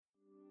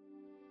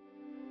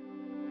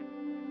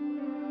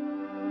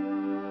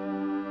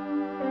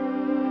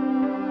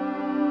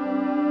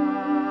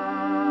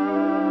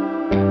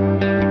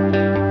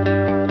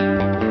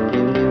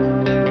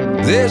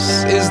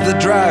The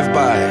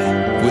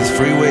Drive-By with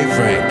Freeway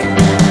Frank.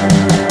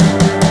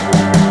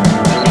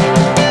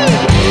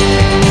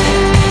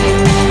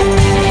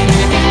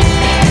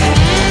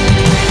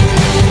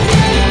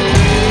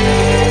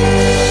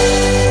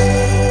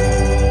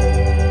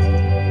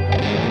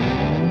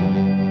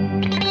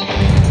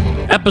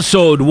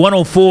 Episode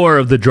 104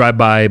 of the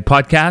Drive-By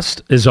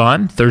podcast is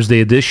on, Thursday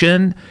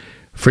edition.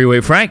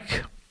 Freeway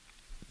Frank,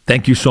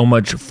 thank you so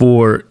much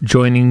for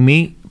joining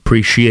me.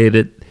 Appreciate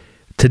it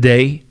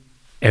today,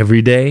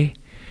 every day,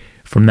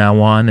 from now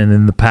on and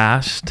in the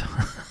past.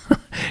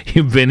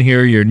 You've been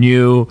here, you're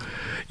new,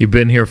 you've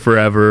been here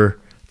forever.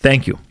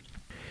 Thank you.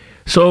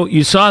 So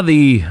you saw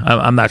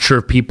I'm not sure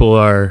if people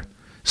are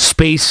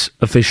space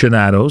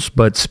aficionados,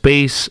 but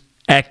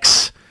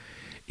SpaceX,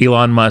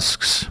 Elon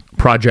Musk's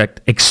project,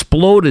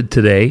 exploded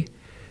today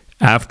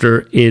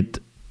after it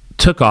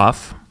took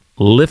off,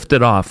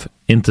 lifted off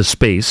into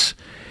space.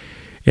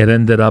 It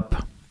ended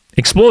up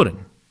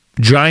exploding.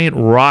 Giant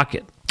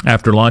rocket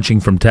after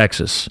launching from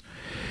Texas.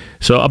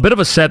 So a bit of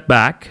a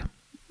setback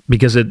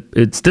because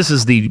this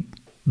is the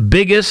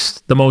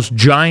biggest, the most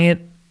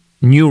giant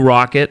new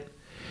rocket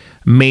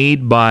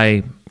made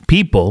by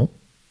people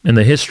in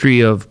the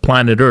history of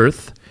planet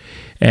Earth.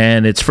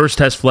 And its first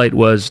test flight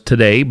was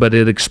today, but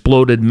it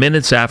exploded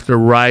minutes after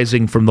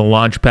rising from the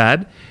launch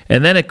pad,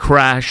 and then it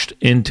crashed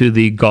into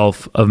the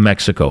Gulf of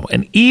Mexico.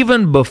 And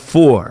even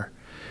before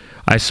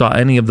I saw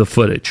any of the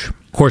footage,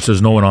 of course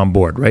there's no one on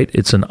board, right?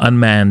 It's an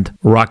unmanned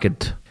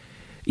rocket.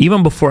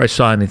 Even before I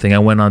saw anything, I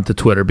went onto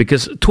Twitter,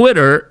 because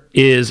Twitter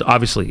is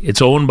obviously,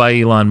 it's owned by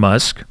Elon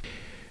Musk.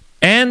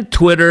 And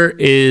Twitter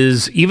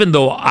is, even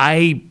though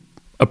I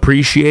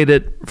appreciate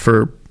it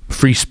for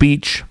free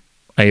speech,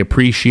 I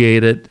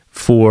appreciate it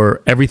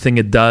for everything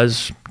it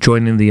does,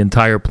 joining the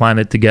entire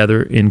planet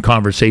together in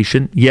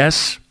conversation.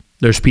 Yes,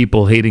 there's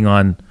people hating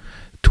on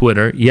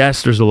Twitter.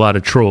 Yes, there's a lot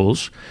of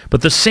trolls.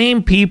 But the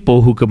same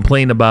people who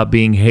complain about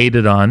being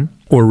hated on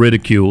or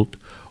ridiculed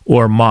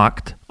or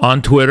mocked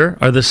on Twitter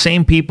are the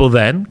same people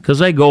then,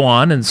 because I go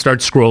on and start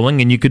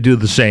scrolling, and you could do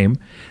the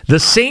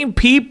same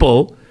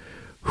people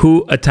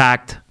who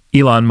attacked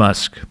Elon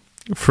Musk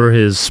for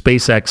his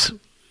SpaceX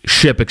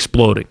ship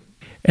exploding.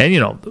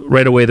 And,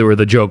 right away there were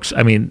the jokes.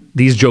 I mean,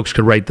 these jokes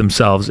could write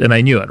themselves, and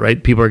I knew it,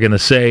 right? People are going to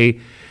say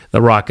the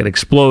rocket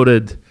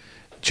exploded,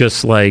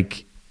 just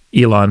like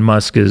Elon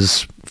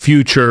Musk's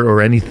future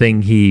or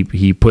anything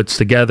he puts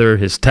together.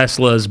 His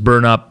Teslas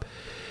burn up,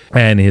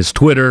 and his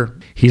Twitter,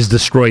 he's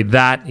destroyed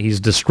that. He's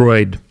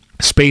destroyed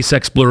space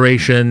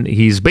exploration.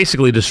 He's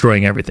basically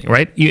destroying everything,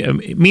 right?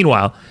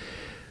 Meanwhile,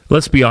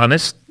 let's be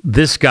honest,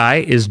 this guy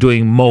is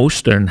doing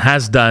most and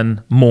has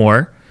done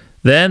more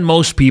than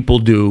most people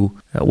do.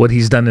 What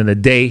he's done in a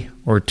day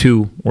or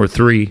two or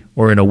three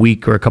or in a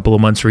week or a couple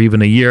of months or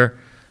even a year,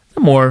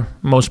 the more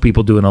most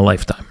people do in a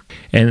lifetime.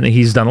 And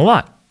he's done a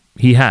lot.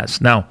 He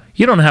has. Now,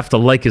 you don't have to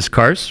like his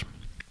cars.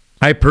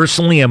 I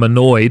personally am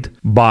annoyed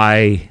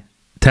by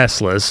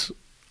Teslas.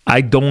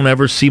 I don't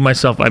ever see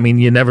myself,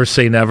 you never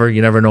say never.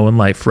 You never know in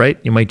life, right?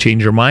 You might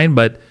change your mind.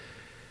 But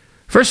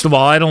first of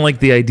all, I don't like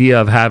the idea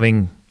of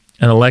having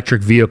an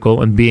electric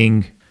vehicle and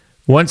being...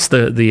 Once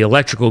the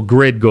electrical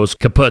grid goes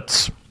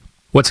kaput,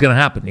 what's going to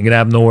happen? You're going to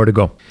have nowhere to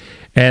go.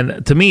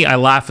 And to me, I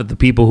laugh at the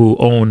people who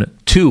own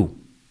two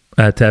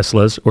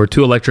Teslas or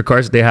two electric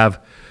cars. They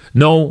have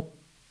no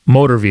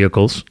motor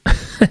vehicles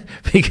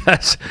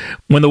because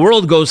when the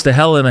world goes to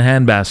hell in a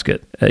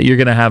handbasket, you're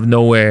going to have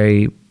no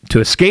way to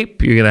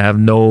escape. You're going to have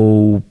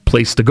no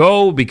place to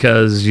go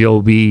because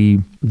you'll be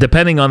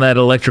depending on that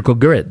electrical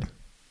grid.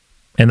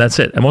 And that's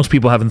it. And most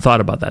people haven't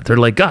thought about that. They're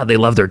like, God, they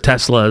love their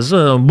Teslas,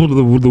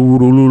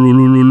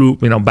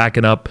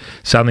 backing up,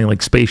 sounding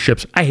like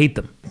spaceships. I hate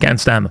them. Can't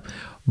stand them.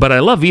 But I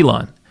love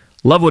Elon.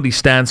 Love what he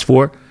stands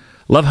for.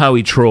 Love how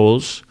he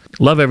trolls.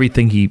 Love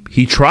everything he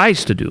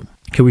tries to do.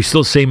 Can we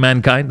still say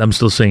mankind? I'm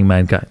still saying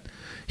mankind.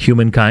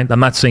 Humankind. I'm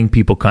not saying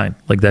people kind,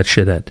 like that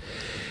shithead.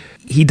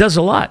 He does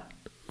a lot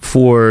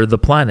for the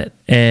planet.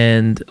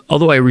 And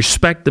although I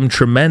respect them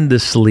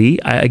tremendously,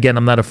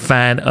 I'm not a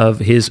fan of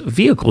his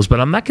vehicles,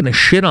 but I'm not going to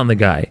shit on the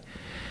guy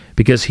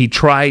because he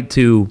tried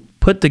to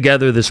put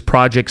together this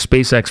project,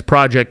 SpaceX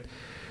project,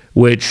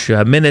 which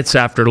minutes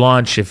after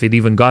launch, if it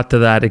even got to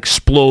that,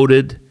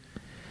 exploded.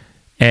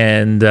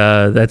 And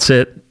that's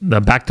it.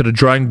 Back to the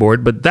drawing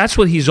board. But that's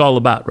what he's all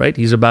about, right?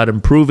 He's about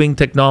improving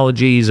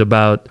technology. He's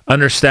about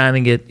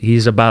understanding it.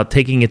 He's about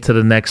taking it to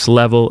the next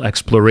level,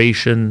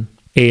 exploration,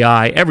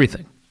 AI,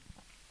 everything.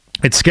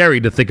 It's scary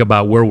to think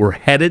about where we're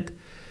headed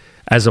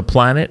as a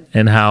planet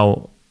and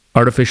how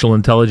artificial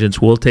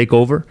intelligence will take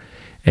over.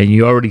 And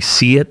you already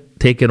see it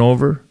taking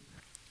over.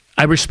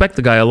 I respect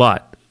the guy a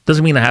lot.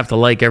 Doesn't mean I have to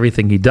like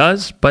everything he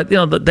does, but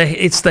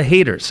it's the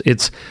haters.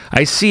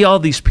 I see all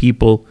these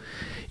people,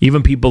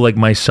 even people like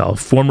myself,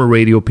 former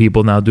radio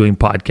people now doing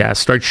podcasts,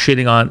 start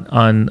shitting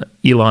on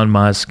Elon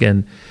Musk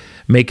and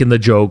making the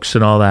jokes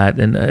and all that.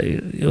 And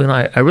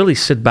I really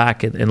sit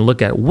back and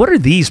look at, what are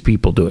these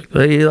people doing?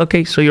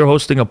 Okay, so you're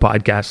hosting a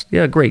podcast.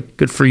 Yeah, great.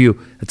 Good for you.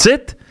 That's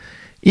it?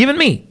 Even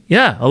me.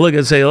 Yeah, I'll look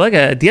and say, look,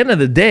 at the end of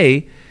the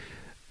day,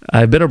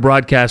 I've been a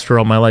broadcaster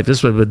all my life.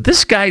 But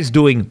this guy's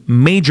doing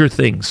major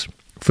things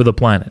for the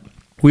planet.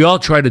 We all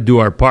try to do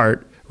our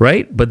part,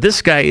 right? But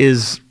this guy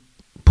is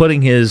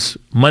putting his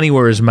money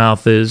where his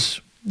mouth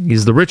is.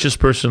 He's the richest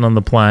person on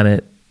the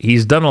planet.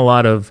 He's done a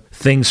lot of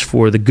things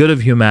for the good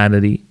of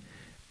humanity.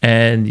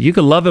 And you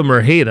can love him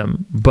or hate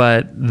him,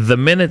 but the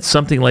minute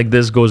something like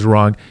this goes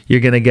wrong,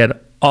 you're going to get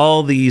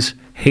all these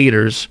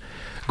haters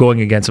going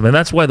against him. And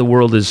that's why the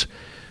world is,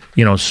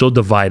 so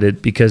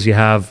divided, because you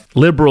have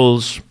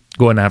liberals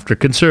going after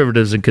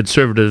conservatives and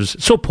conservatives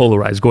so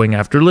polarized going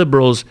after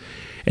liberals.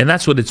 And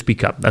that's what it's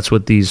become. That's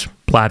what these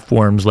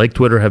platforms like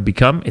Twitter have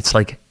become. It's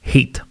like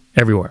hate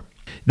everywhere.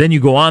 Then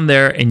you go on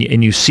there and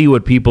you see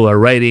what people are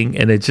writing,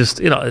 and it just,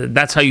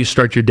 that's how you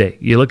start your day.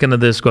 You're looking at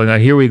this going, oh,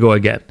 here we go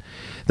again.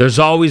 There's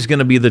always going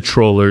to be the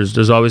trollers.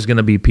 There's always going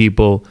to be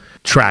people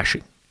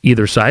trashing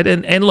either side.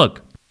 And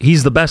look,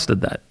 he's the best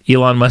at that.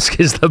 Elon Musk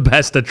is the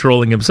best at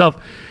trolling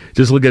himself.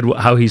 Just look at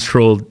how he's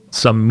trolled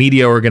some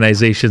media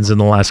organizations in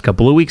the last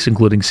couple of weeks,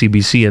 including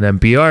CBC and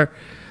NPR.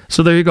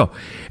 So there you go.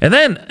 And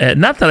then,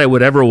 not that I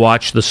would ever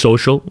watch The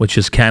Social, which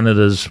is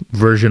Canada's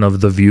version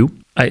of The View.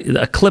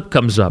 A clip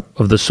comes up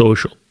of The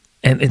Social.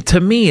 And to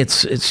me,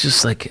 it's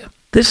just like,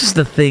 this is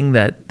the thing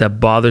that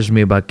bothers me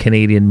about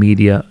Canadian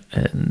media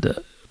and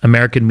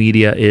American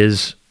media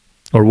is,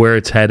 or where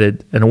it's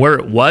headed, and where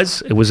it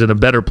was in a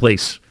better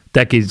place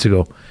decades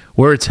ago.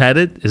 Where it's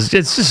headed is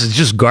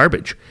just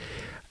garbage.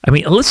 I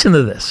mean, listen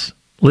to this.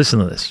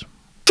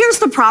 Here's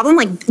the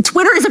problem.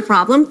 Twitter is a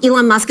problem.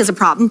 Elon Musk is a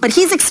problem, but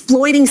he's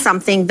exploiting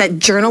something that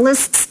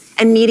journalists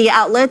and media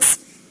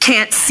outlets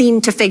can't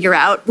seem to figure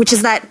out, which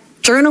is that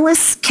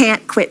journalists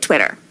can't quit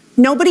Twitter.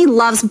 Nobody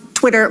loves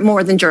Twitter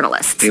more than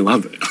journalists. They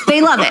love it.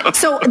 They love it.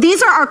 So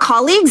these are our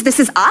colleagues. This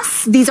is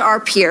us. These are our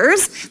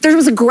peers. There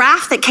was a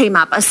graph that came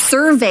up, a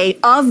survey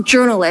of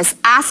journalists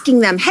asking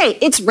them, hey,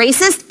 it's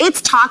racist,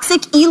 it's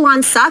toxic,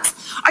 Elon sucks.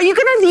 Are you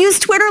going to use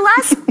Twitter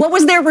less? What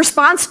was their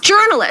response?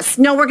 Journalists,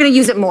 no, we're going to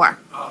use it more.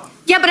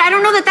 Yeah, but I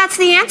don't know that that's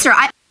the answer.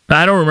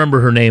 I don't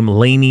remember her name,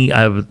 Lainey,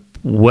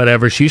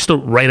 whatever. She used to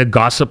write a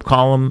gossip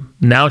column.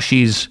 Now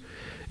she's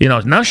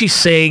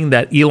saying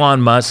that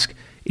Elon Musk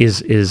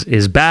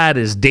is bad,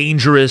 is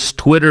dangerous.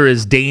 Twitter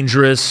is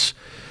dangerous.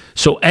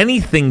 So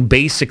anything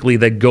basically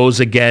that goes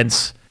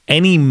against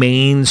any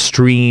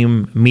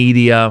mainstream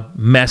media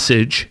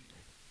message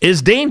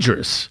is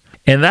dangerous.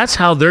 And that's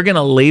how they're going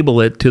to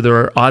label it to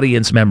their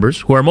audience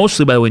members, who are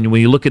mostly, by the way,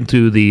 when you look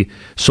into the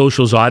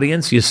Social's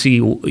audience, you see,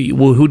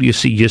 who do you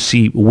see? You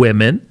see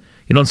women.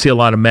 You don't see a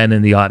lot of men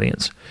in the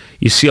audience.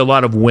 You see a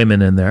lot of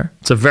women in there.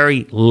 It's a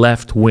very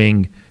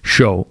left-wing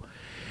show.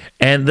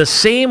 And the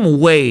same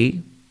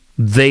way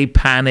they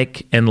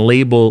panic and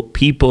label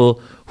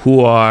people who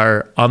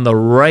are on the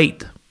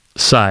right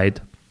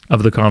side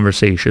of the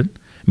conversation,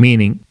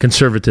 meaning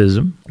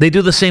conservatism, they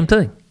do the same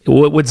thing.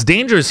 What's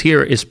dangerous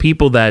here is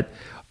people that,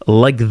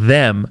 like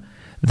them,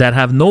 that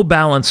have no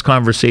balanced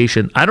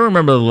conversation. I don't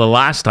remember the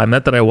last time,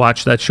 not that I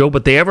watched that show,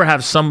 but they ever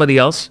have somebody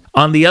else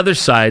on the other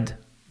side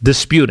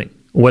disputing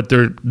what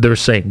they're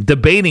saying,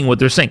 debating what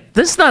they're saying.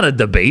 This is not a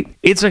debate.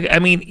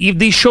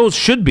 These shows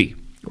should be.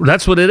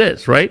 That's what it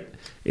is, right?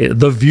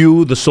 The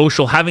View, The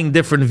Social, having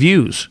different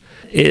views.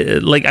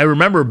 I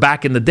remember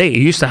back in the day, it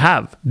used to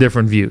have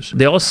different views.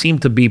 They all seem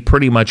to be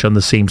pretty much on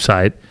the same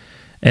side.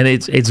 And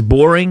it's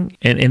boring,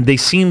 and they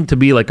seem to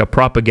be like a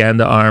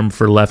propaganda arm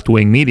for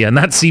left-wing media. And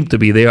that seem to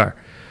be, they are.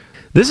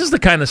 This is the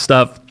kind of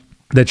stuff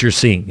that you're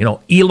seeing.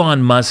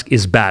 Elon Musk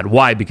is bad.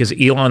 Why? Because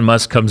Elon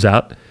Musk comes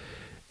out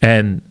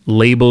and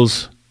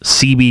labels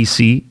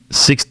CBC,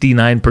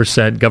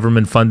 69%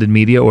 government-funded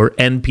media, or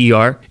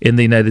NPR in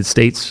the United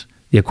States,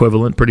 the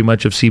equivalent pretty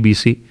much of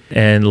CBC,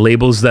 and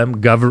labels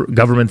them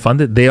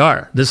government-funded. They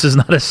are. This is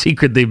not a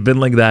secret. They've been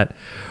like that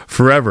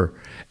forever.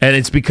 And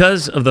it's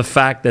because of the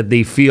fact that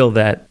they feel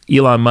that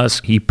Elon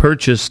Musk, he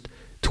purchased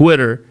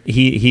Twitter.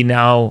 He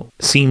now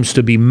seems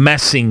to be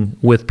messing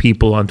with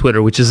people on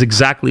Twitter, which is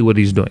exactly what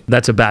he's doing.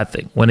 That's a bad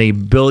thing. When a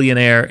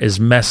billionaire is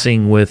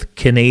messing with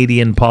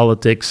Canadian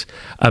politics,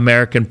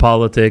 American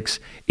politics,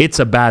 it's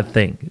a bad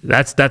thing.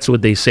 That's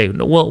what they say.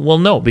 Well,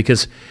 no,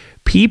 because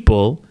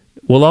people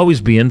will always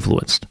be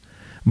influenced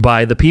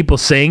by the people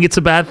saying it's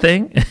a bad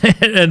thing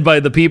and by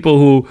the people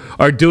who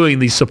are doing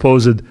the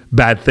supposed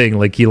bad thing,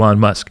 like Elon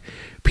Musk.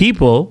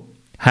 People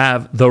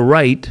have the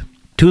right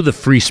to the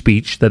free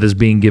speech that is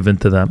being given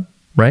to them,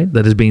 right?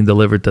 That is being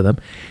delivered to them,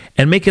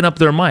 and making up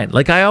their mind.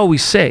 Like I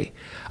always say,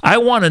 I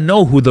want to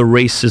know who the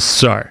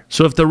racists are.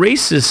 So if the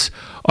racists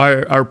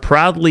are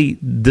proudly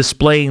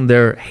displaying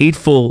their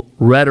hateful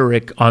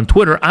rhetoric on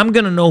Twitter, I'm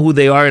going to know who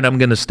they are, and I'm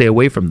going to stay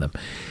away from them.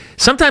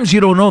 Sometimes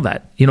you don't know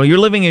that. You're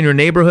living in your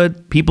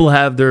neighborhood. People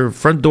have their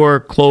front door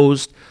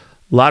closed.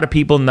 A lot of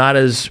people not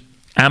as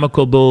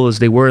amicable as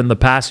they were in the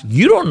past.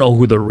 You don't know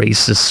who the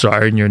racists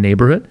are in your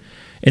neighborhood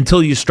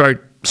until you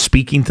start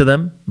speaking to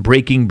them,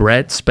 breaking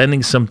bread,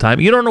 spending some time.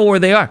 You don't know where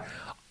they are.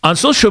 On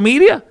social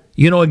media,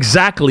 you know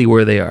exactly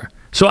where they are.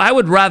 So I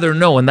would rather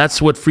know, and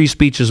that's what free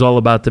speech is all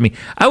about to me.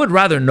 I would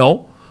rather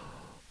know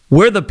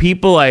where the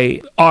people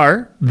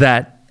are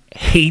that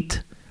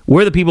hate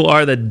where the people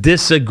are that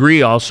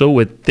disagree also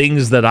with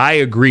things that I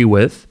agree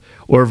with,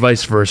 or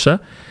vice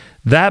versa,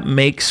 that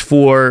makes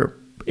for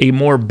a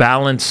more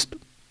balanced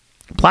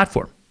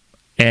platform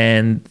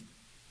and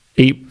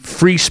a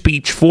free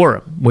speech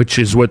forum, which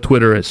is what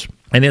Twitter is.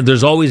 And then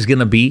there's always going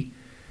to be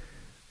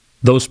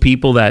those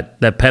people that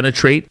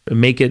penetrate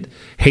and make it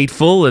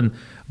hateful,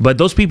 but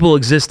those people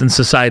exist in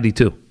society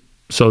too.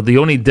 So the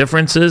only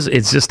difference is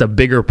it's just a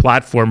bigger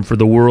platform for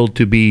the world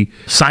to be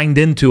signed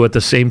into at the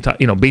same time,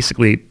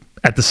 basically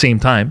at the same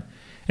time,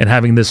 and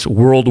having this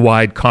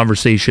worldwide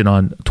conversation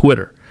on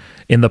Twitter.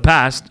 In the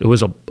past, it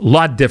was a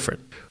lot different.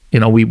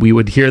 We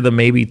would hear them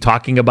maybe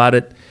talking about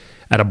it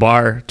at a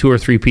bar, 2 or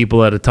 3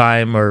 people at a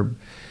time, or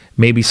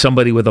maybe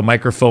somebody with a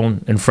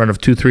microphone in front of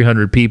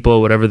 200-300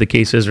 people, whatever the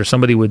case is, or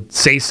somebody would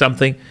say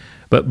something.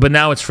 But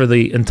now it's for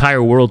the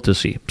entire world to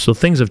see. So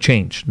things have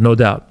changed, no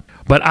doubt.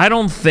 But I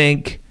don't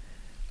think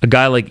a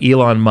guy like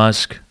Elon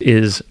Musk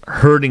is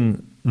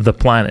hurting the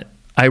planet.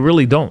 I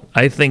really don't.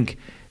 I think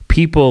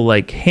people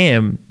like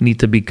him need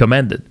to be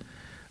commended.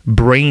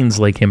 Brains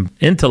like him,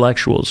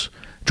 intellectuals,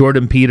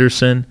 Jordan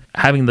Peterson,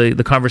 having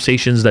the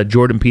conversations that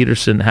Jordan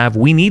Peterson have.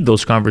 We need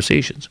those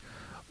conversations.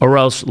 Or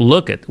else,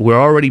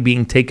 we're already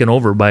being taken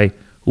over by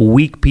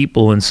weak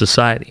people in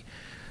society,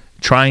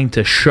 trying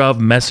to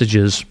shove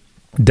messages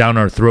down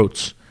our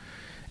throats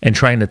and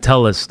trying to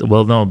tell us,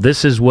 well, no,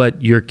 this is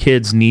what your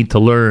kids need to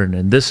learn,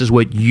 and this is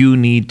what you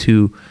need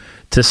to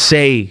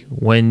say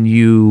when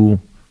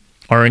you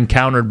are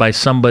encountered by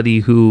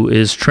somebody who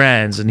is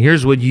trans, and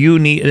here's what you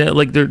need.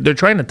 Like they're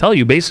trying to tell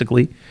you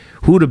basically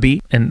who to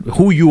be and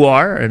who you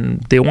are,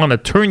 and they want to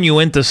turn you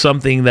into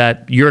something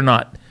that you're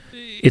not.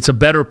 It's a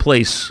better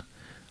place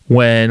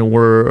when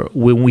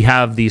we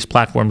have these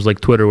platforms like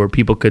Twitter where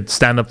people could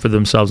stand up for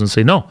themselves and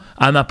say, no,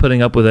 I'm not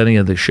putting up with any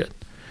of this shit.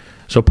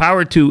 So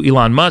power to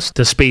Elon Musk,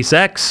 to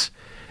SpaceX,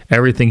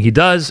 everything he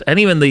does, and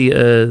even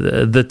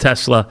the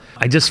Tesla.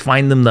 I just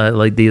find them they're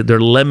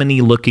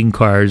lemony looking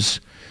cars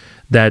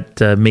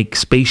that make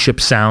spaceship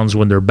sounds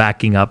when they're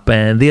backing up,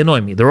 and they annoy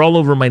me. They're all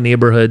over my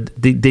neighborhood.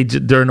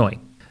 They're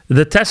annoying.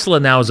 The Tesla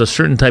now is a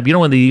certain type. You know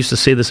when they used to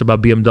say this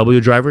about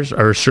BMW drivers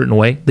are a certain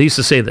way? They used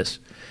to say this.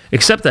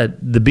 Except that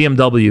the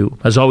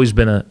BMW has always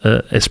been,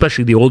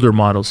 especially the older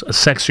models, a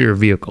sexier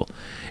vehicle.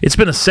 It's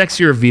been a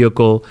sexier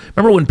vehicle.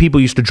 Remember when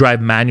people used to drive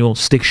manual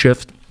stick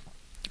shift?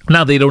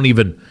 Now they don't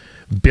even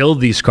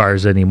build these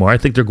cars anymore. I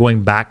think they're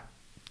going back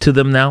to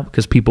them now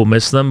because people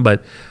miss them.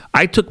 But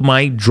I took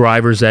my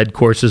driver's ed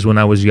courses when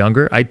I was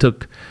younger. I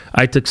took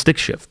stick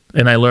shift,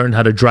 and I learned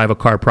how to drive a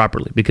car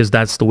properly because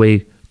that's the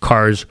way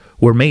cars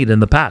were made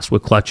in the past,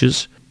 with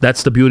clutches.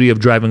 That's the beauty of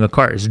driving a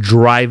car, is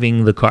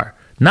driving the car.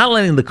 Not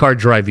letting the car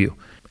drive you.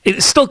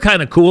 It's still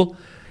kind of cool,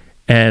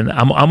 and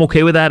I'm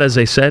okay with that, as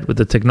I said, with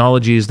the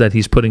technologies that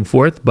he's putting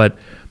forth, but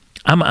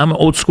I'm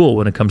old school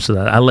when it comes to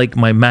that. I like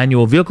my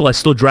manual vehicle. I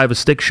still drive a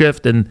stick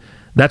shift, and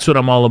that's what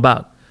I'm all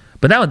about.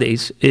 But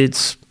nowadays,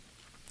 it's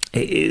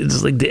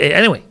like,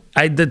 anyway,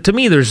 to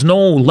me, there's no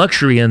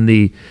luxury in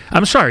the...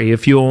 I'm sorry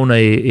if you own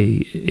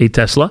a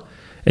Tesla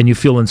and you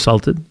feel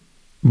insulted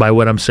by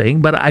what I'm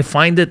saying, but I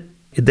find it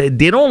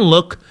they don't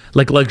look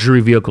like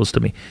luxury vehicles to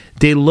me.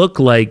 They look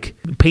like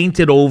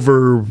painted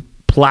over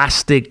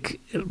plastic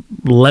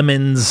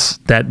lemons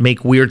that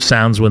make weird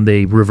sounds when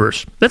they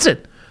reverse. That's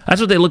it. That's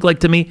what they look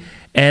like to me.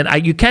 And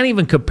you can't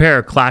even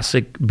compare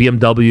classic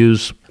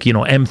BMWs,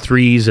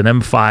 M3s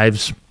and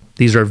M5s.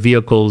 These are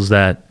vehicles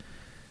that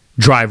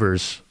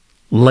drivers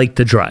like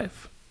to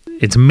drive.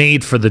 It's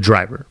made for the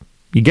driver.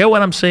 You get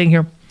what I'm saying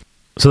here?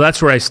 So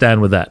that's where I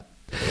stand with that.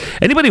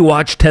 Anybody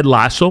watch Ted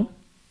Lasso?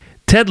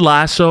 Ted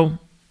Lasso,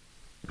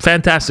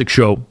 fantastic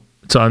show.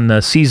 It's on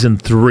season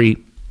 3.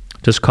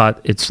 Just caught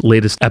its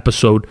latest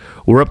episode.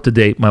 We're up to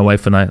date, my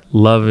wife and I.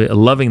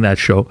 Loving that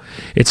show.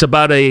 It's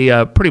about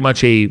pretty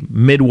much a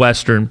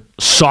Midwestern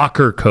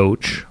soccer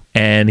coach,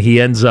 and he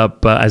ends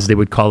up, as they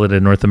would call it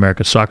in North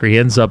America, soccer. He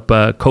ends up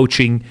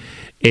coaching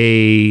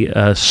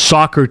a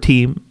soccer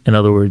team, in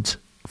other words,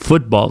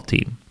 football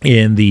team,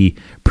 in the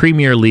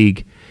Premier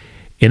League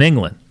in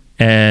England,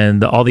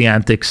 and all the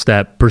antics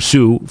that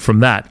pursue from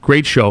that.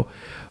 Great show.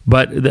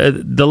 But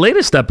the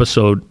latest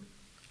episode,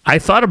 I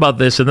thought about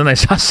this, and then I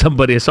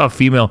saw a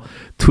female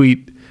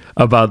tweet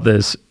about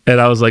this, and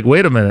I was like,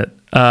 wait a minute.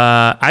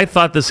 I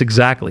thought this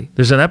exactly.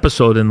 There's an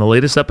episode in the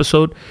latest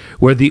episode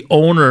where the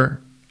owner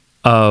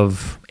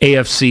of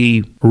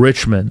AFC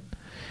Richmond,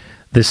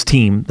 this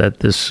team that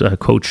this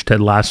coach Ted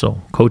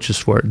Lasso coaches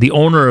for, the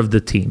owner of the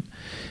team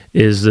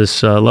is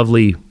this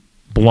lovely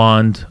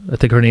blonde, I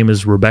think her name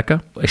is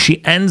Rebecca.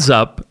 She ends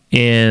up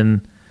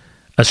in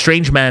a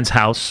strange man's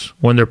house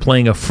when they're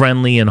playing a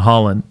friendly in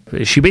Holland.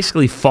 She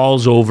basically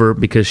falls over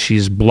because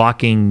she's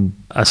blocking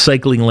a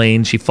cycling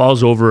lane. She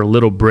falls over a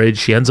little bridge.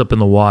 She ends up in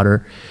the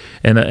water.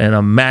 And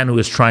a man who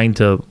is trying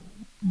to,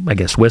 I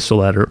guess,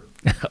 whistle at her,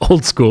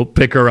 old school,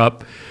 pick her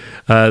up,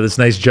 this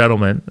nice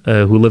gentleman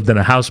who lived in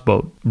a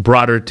houseboat,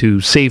 brought her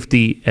to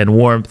safety and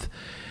warmth.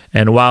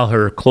 And while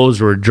her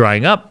clothes were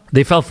drying up,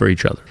 they fell for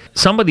each other.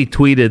 Somebody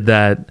tweeted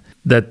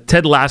that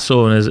Ted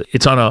Lasso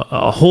it's on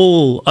a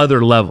whole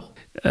other level.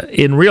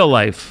 in real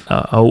life,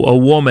 a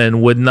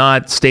woman would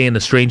not stay in a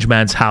strange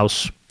man's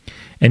house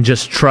and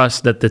just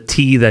trust that the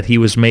tea that he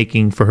was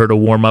making for her to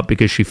warm up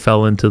because she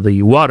fell into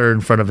the water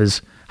in front of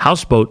his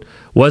houseboat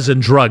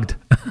wasn't drugged.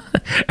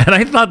 And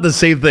I thought the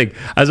same thing.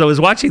 As I was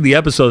watching the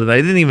episode, and I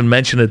didn't even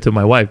mention it to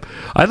my wife,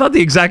 I thought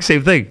the exact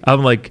same thing.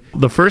 I'm like,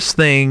 the first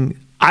thing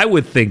I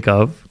would think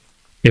of,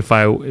 if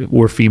I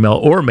were female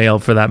or male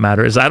for that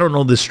matter, is I don't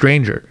know this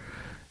stranger.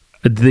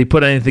 Did they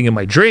put anything in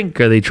my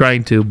drink? Are they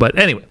trying to? But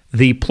anyway,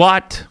 the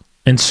plot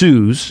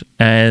ensues,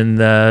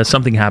 and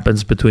something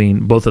happens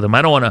between both of them.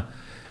 I don't want to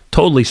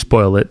totally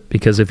spoil it,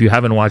 because if you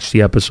haven't watched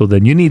the episode,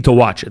 then you need to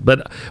watch it.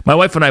 But my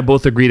wife and I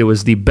both agreed it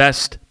was the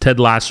best Ted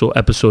Lasso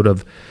episode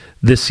of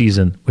this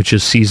season, which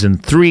is season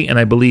 3, and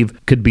I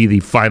believe could be the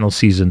final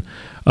season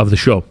of the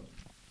show.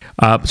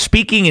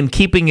 Speaking and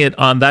keeping it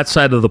on that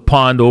side of the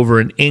pond over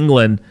in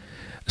England,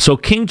 so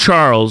King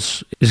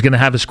Charles is going to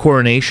have his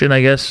coronation,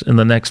 I guess, in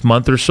the next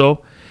month or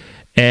so.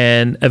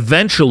 And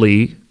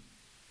eventually,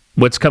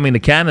 what's coming to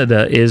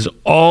Canada is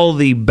all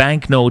the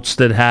banknotes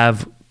that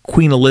have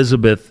Queen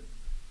Elizabeth,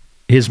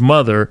 his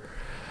mother,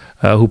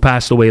 who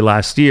passed away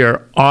last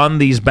year, on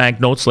these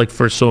banknotes.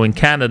 So in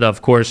Canada,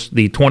 of course,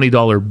 the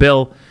 $20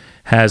 bill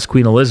has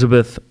Queen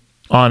Elizabeth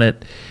on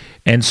it.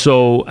 And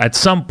so at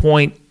some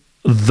point,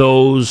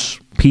 those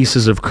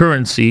pieces of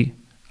currency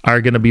are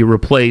going to be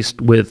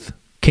replaced with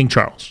King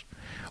Charles,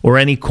 or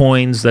any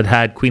coins that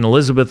had Queen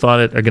Elizabeth on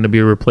it are going to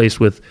be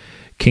replaced with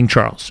King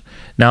Charles.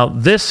 Now,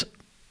 this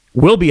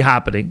will be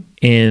happening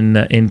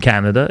in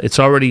Canada. It's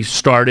already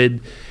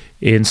started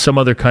in some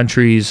other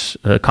countries,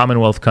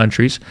 Commonwealth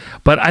countries.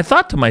 But I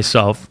thought to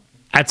myself,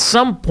 at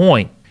some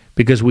point,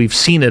 because we've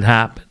seen it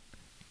happen,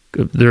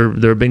 there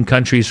have been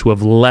countries who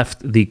have left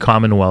the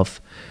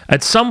Commonwealth.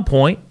 At some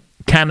point,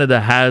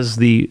 Canada has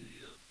the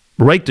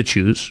right to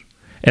choose,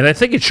 and I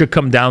think it should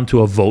come down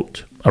to a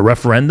vote, a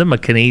referendum, a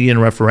Canadian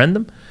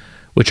referendum,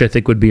 which I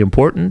think would be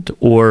important,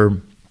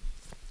 or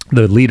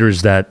the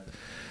leaders that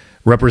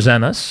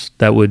represent us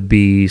that would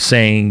be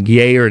saying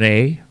yay or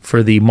nay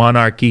for the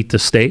monarchy to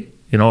stay,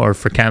 or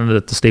for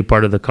Canada to stay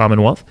part of the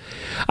Commonwealth.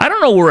 I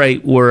don't know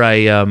where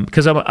I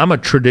because I'm a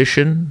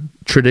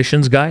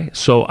traditions guy,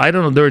 so I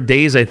don't know. There are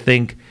days I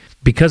think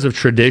because of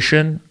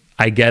tradition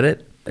I get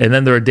it, and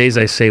then there are days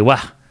I say,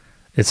 wow,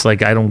 it's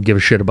like I don't give a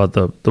shit about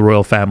the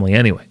royal family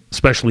anyway,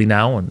 especially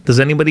now. And does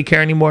anybody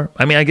care anymore?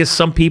 I mean, I guess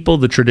some people,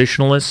 the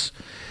traditionalists,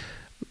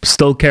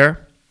 still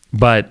care,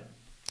 but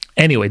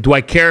anyway, do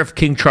I care if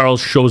King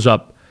Charles shows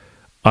up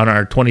on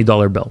our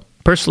 $20 bill?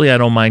 Personally, I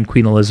don't mind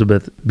Queen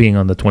Elizabeth being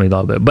on the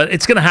 $20 bill, but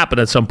it's going to happen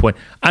at some point.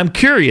 I'm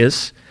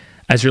curious,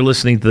 as you're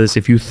listening to this,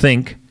 if you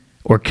think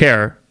or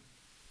care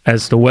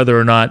as to whether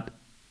or not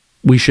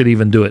we should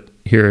even do it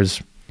here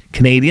as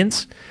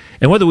Canadians,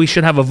 and whether we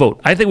should have a vote.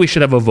 I think we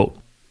should have a vote.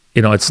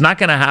 It's not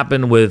going to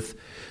happen with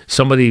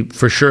somebody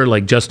for sure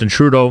like Justin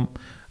Trudeau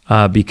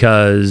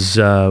because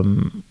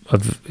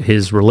of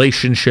his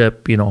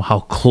relationship,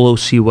 how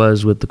close he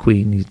was with the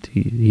Queen.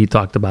 He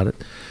talked about it.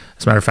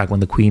 As a matter of fact, when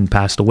the Queen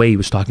passed away, he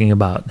was talking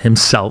about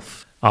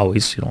himself,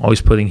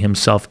 always putting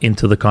himself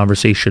into the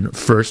conversation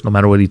first, no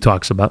matter what he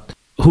talks about.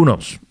 Who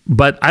knows?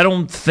 But I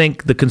don't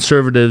think the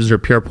Conservatives or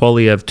Pierre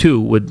Poilievre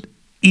too would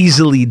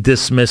easily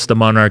dismiss the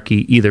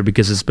monarchy either,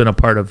 because it's been a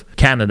part of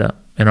Canada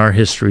and our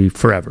history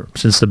forever,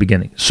 since the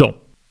beginning. So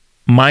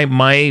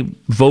my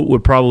vote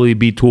would probably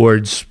be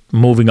towards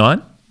moving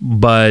on.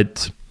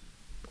 But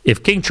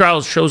if King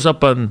Charles shows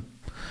up on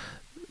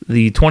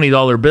the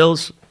 $20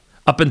 bills,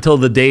 up until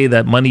the day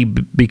that money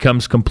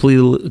becomes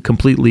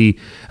completely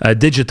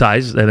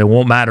digitized and it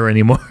won't matter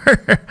anymore,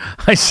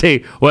 I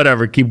say,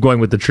 whatever, keep going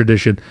with the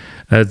tradition.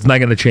 It's not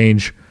going to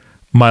change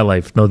my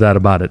life, no doubt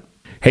about it.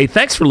 Hey,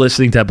 thanks for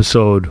listening to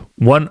episode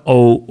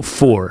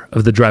 104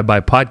 of the Drive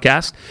By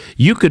Podcast.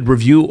 You could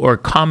review or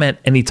comment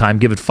anytime.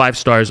 Give it 5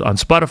 stars on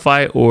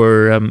Spotify,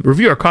 or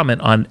review or comment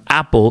on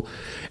Apple.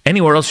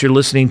 Anywhere else you're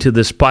listening to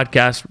this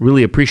podcast,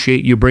 really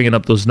appreciate you bringing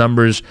up those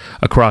numbers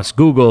across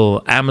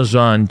Google,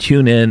 Amazon,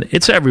 TuneIn.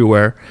 It's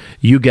everywhere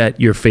you get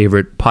your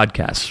favorite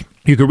podcasts.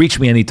 You can reach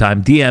me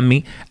anytime. DM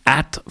me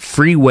at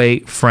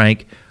Freeway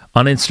Frank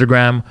on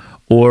Instagram,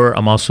 or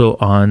I'm also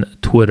on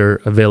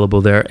Twitter,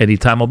 available there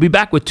anytime. I'll be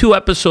back with 2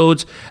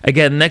 episodes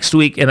again next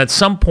week, and at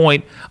some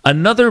point,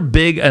 another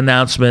big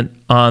announcement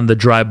on the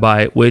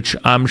Drive-By, which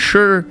I'm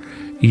sure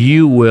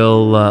you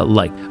will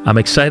like. I'm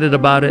excited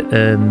about it,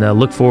 and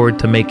look forward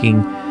to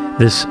making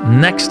this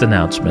next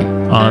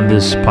announcement on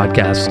this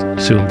podcast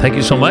soon. Thank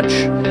you so much.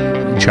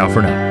 Ciao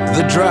for now.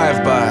 The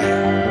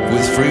Drive-By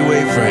with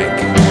Freeway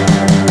Frank.